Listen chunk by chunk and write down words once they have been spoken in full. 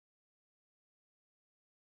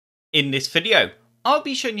In this video, I'll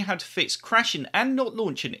be showing you how to fix crashing and not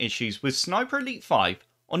launching issues with Sniper Elite 5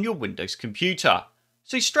 on your Windows computer.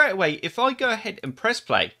 So straight away, if I go ahead and press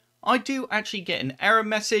play, I do actually get an error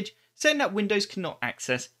message saying that Windows cannot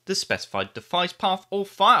access the specified device path or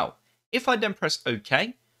file. If I then press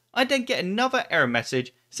OK, I then get another error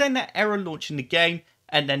message saying that error launching the game,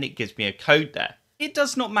 and then it gives me a code there. It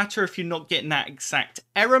does not matter if you're not getting that exact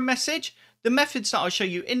error message. The methods that I'll show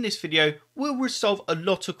you in this video will resolve a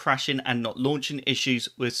lot of crashing and not launching issues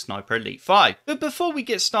with Sniper Elite 5. But before we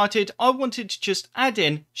get started, I wanted to just add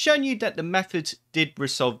in showing you that the methods did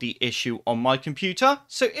resolve the issue on my computer.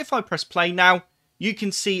 So if I press play now, you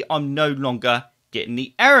can see I'm no longer getting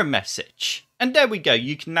the error message. And there we go,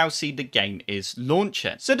 you can now see the game is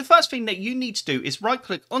launching. So the first thing that you need to do is right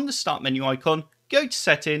click on the start menu icon, go to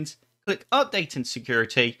settings, click update and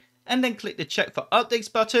security, and then click the check for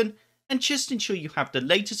updates button, and just ensure you have the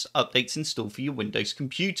latest updates installed for your Windows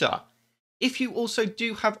computer. If you also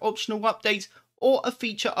do have optional updates or a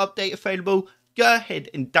feature update available, go ahead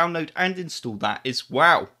and download and install that as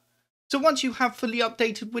well. So once you have fully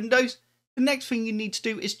updated Windows, the next thing you need to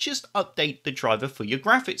do is just update the driver for your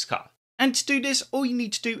graphics card. And to do this, all you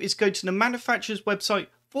need to do is go to the manufacturer's website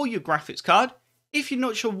for your graphics card. If you're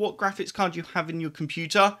not sure what graphics card you have in your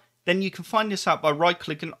computer, then you can find this out by right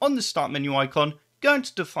clicking on the start menu icon, go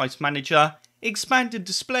into Device Manager, expand the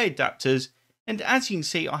display adapters, and as you can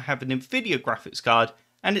see I have an Nvidia graphics card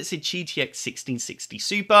and it's a GTX 1660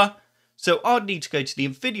 Super, so I'll need to go to the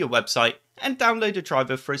Nvidia website and download a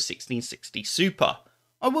driver for a 1660 Super.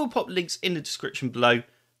 I will pop links in the description below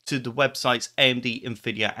to the websites AMD,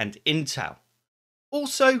 Nvidia and Intel.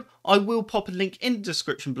 Also, I will pop a link in the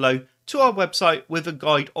description below to our website with a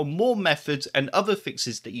guide on more methods and other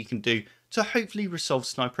fixes that you can do to hopefully resolve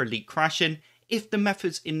Sniper Elite crashing if the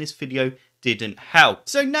methods in this video didn't help.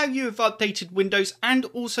 So now you have updated Windows and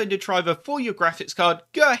also the driver for your graphics card,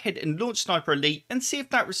 go ahead and launch Sniper Elite and see if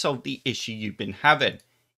that resolved the issue you've been having.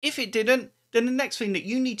 If it didn't, then the next thing that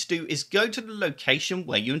you need to do is go to the location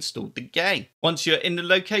where you installed the game. Once you're in the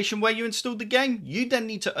location where you installed the game, you then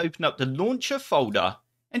need to open up the launcher folder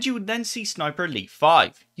and you would then see Sniper Elite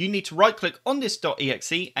 5. You need to right click on this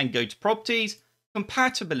 .exe and go to Properties,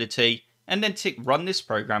 Compatibility, and then tick Run this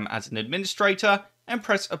program as an administrator and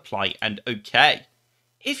press Apply and OK.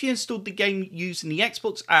 If you installed the game using the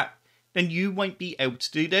Xbox app, then you won't be able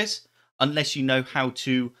to do this unless you know how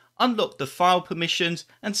to unlock the file permissions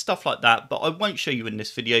and stuff like that, but I won't show you in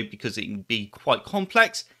this video because it can be quite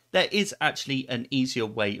complex. There is actually an easier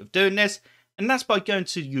way of doing this, and that's by going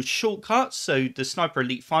to your shortcuts, so the Sniper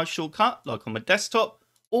Elite 5 shortcut like on my desktop,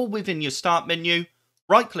 or within your start menu,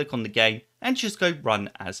 right click on the game and just go run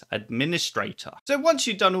as administrator. So once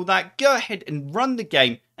you've done all that, go ahead and run the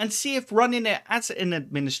game and see if running it as an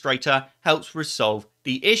administrator helps resolve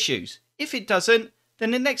the issues. If it doesn't,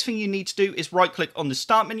 then the next thing you need to do is right click on the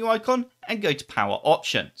start menu icon and go to power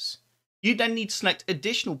options. You then need to select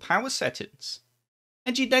additional power settings.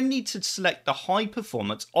 And you then need to select the high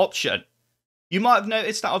performance option. You might have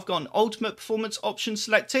noticed that I've got an ultimate performance option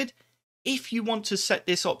selected. If you want to set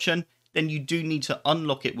this option, then you do need to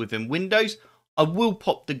unlock it within Windows. I will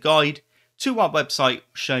pop the guide to our website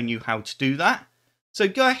showing you how to do that. So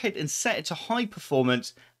go ahead and set it to high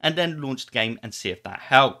performance and then launch the game and see if that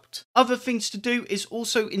helped. Other things to do is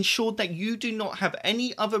also ensure that you do not have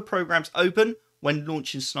any other programs open when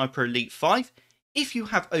launching Sniper Elite 5. If you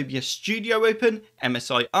have OBS Studio open,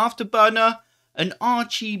 MSI Afterburner, an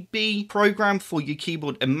RGB program for your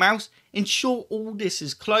keyboard and mouse, ensure all this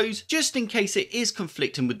is closed just in case it is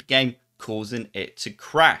conflicting with the game, causing it to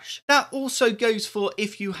crash. That also goes for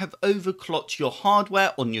if you have overclocked your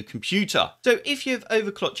hardware on your computer. So if you have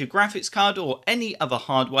overclocked your graphics card or any other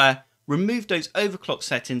hardware, remove those overclock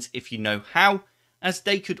settings if you know how, as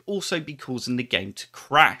they could also be causing the game to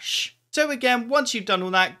crash. So again, once you've done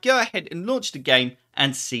all that, go ahead and launch the game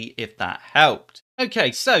and see if that helped.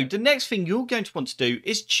 Okay, so the next thing you're going to want to do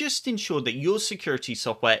is just ensure that your security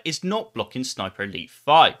software is not blocking Sniper Elite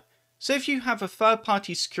 5. So if you have a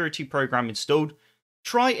third-party security program installed,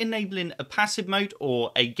 try enabling a passive mode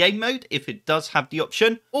or a game mode if it does have the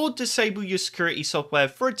option, or disable your security software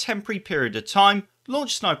for a temporary period of time,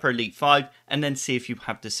 launch Sniper Elite 5 and then see if you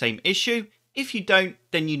have the same issue. If you don't,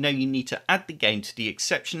 then you know you need to add the game to the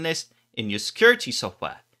exception list in your security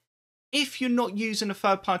software. If you're not using a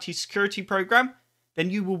third-party security program, then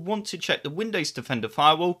you will want to check the Windows Defender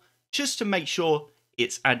Firewall just to make sure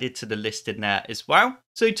it's added to the list in there as well.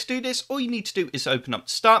 So to do this, all you need to do is open up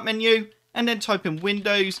the start menu and then type in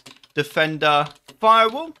Windows Defender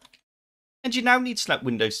Firewall. And you now need to select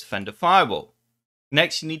Windows Defender Firewall.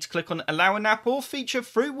 Next, you need to click on Allow an app or feature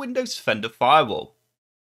through Windows Defender Firewall.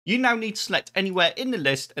 You now need to select anywhere in the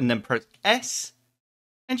list and then press S,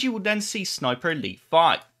 and you will then see Sniper Elite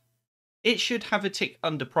 5. It should have a tick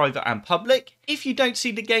under private and public. If you don't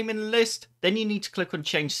see the game in the list, then you need to click on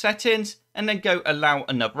change settings and then go allow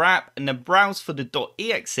another app and then browse for the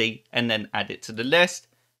 .exe and then add it to the list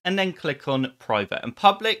and then click on private and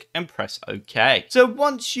public and press OK. So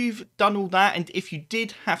once you've done all that, and if you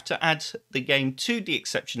did have to add the game to the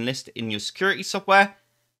exception list in your security software,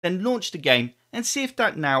 then launch the game and see if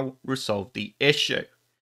that now resolved the issue.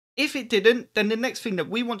 If it didn't, then the next thing that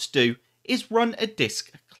we want to do is run a disk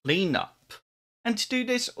cleanup. And to do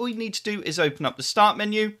this, all you need to do is open up the start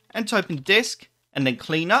menu and type in disk and then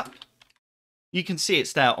cleanup. You can see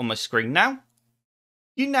it's there on my screen now.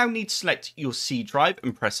 You now need to select your C drive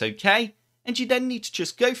and press OK, and you then need to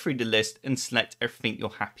just go through the list and select everything you're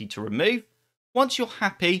happy to remove. Once you're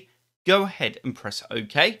happy, go ahead and press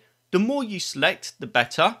OK. The more you select, the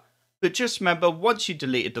better, but just remember, once you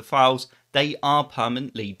deleted the files, they are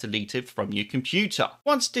permanently deleted from your computer.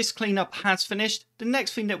 Once disk cleanup has finished, the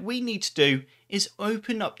next thing that we need to do is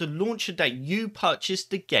open up the launcher that you purchased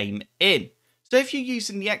the game in. So if you're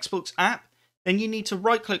using the Xbox app, then you need to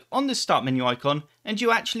right click on the start menu icon and you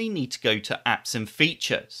actually need to go to apps and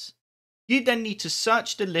features. You then need to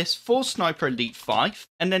search the list for Sniper Elite 5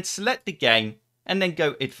 and then select the game and then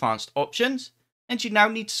go advanced options, and you now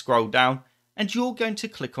need to scroll down and you're going to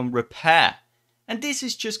click on repair. And this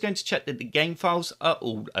is just going to check that the game files are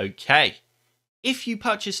all okay. If you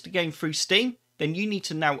purchased the game through Steam, then you need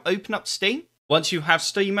to now open up Steam. Once you have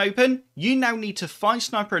Steam open, you now need to find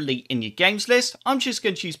Sniper Elite in your games list. I'm just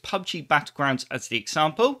going to use PUBG Battlegrounds as the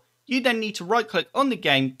example. You then need to right click on the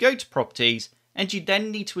game, go to properties, and you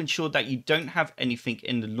then need to ensure that you don't have anything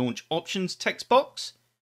in the launch options text box.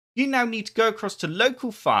 You now need to go across to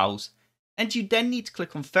local files, and you then need to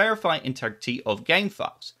click on verify integrity of game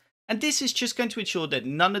files. And this is just going to ensure that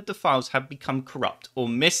none of the files have become corrupt or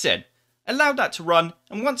missing. Allow that to run,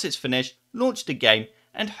 and once it's finished, launch the game,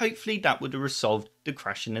 and hopefully that would have resolved the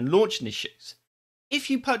crashing and launching issues. If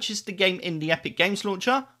you purchased the game in the Epic Games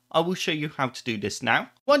Launcher, I will show you how to do this now.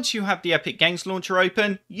 Once you have the Epic Games Launcher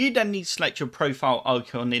open, you then need to select your profile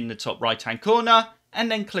icon in the top right hand corner and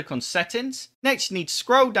then click on settings. Next you need to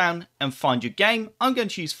scroll down and find your game. I'm going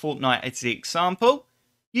to use Fortnite as the example.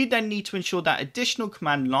 You then need to ensure that additional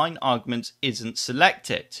command line arguments isn't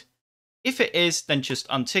selected. If it is, then just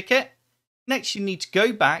untick it. Next you need to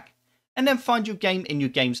go back and then find your game in your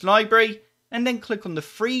games library and then click on the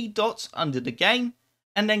three dots under the game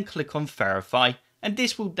and then click on verify, and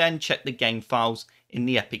this will then check the game files in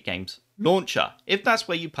the Epic Games Launcher if that's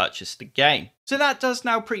where you purchased the game. So that does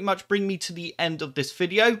now pretty much bring me to the end of this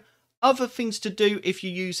video. Other things to do if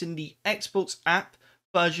you're using the Xbox app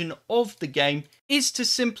version of the game is to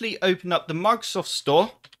simply open up the Microsoft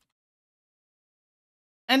Store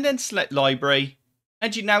and then select library.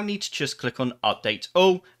 And you now need to just click on update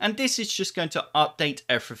all, and this is just going to update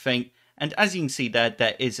everything. And as you can see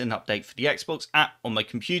there is an update for the Xbox app on my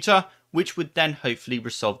computer, which would then hopefully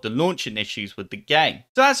resolve the launching issues with the game.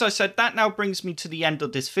 So as I said, that now brings me to the end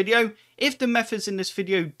of this video. If the methods in this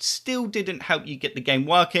video still didn't help you get the game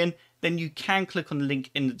working, then you can click on the link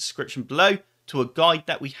in the description below to a guide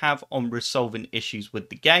that we have on resolving issues with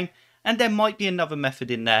the game. And there might be another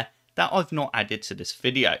method in there that I've not added to this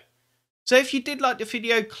video. So if you did like the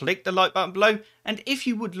video, click the like button below, and if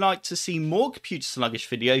you would like to see more computer sluggish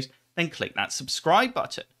videos, then click that subscribe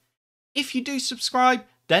button. If you do subscribe,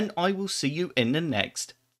 then I will see you in the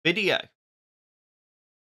next video.